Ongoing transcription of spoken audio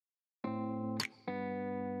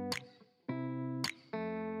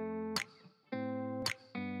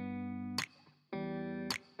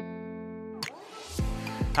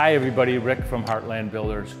Hi everybody, Rick from Heartland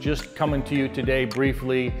Builders. Just coming to you today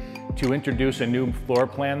briefly to introduce a new floor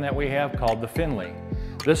plan that we have called the Finley.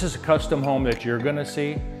 This is a custom home that you're gonna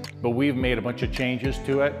see, but we've made a bunch of changes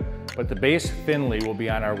to it. But the base Finley will be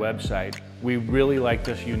on our website. We really like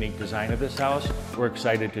this unique design of this house. We're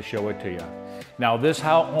excited to show it to you. Now this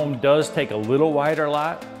home does take a little wider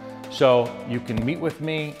lot, so you can meet with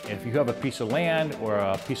me if you have a piece of land or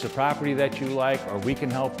a piece of property that you like, or we can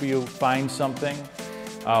help you find something.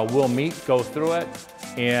 We'll meet, go through it,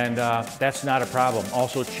 and that's not a problem.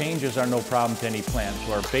 Also, changes are no problem to any plan.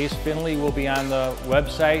 So our base Finley will be on the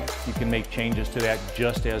website. You can make changes to that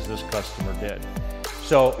just as this customer did.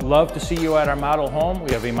 So love to see you at our model home.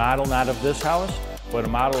 We have a model not of this house, but a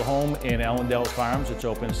model home in Ellendale Farms. It's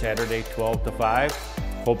open Saturday 12 to 5.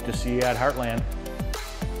 Hope to see you at Heartland.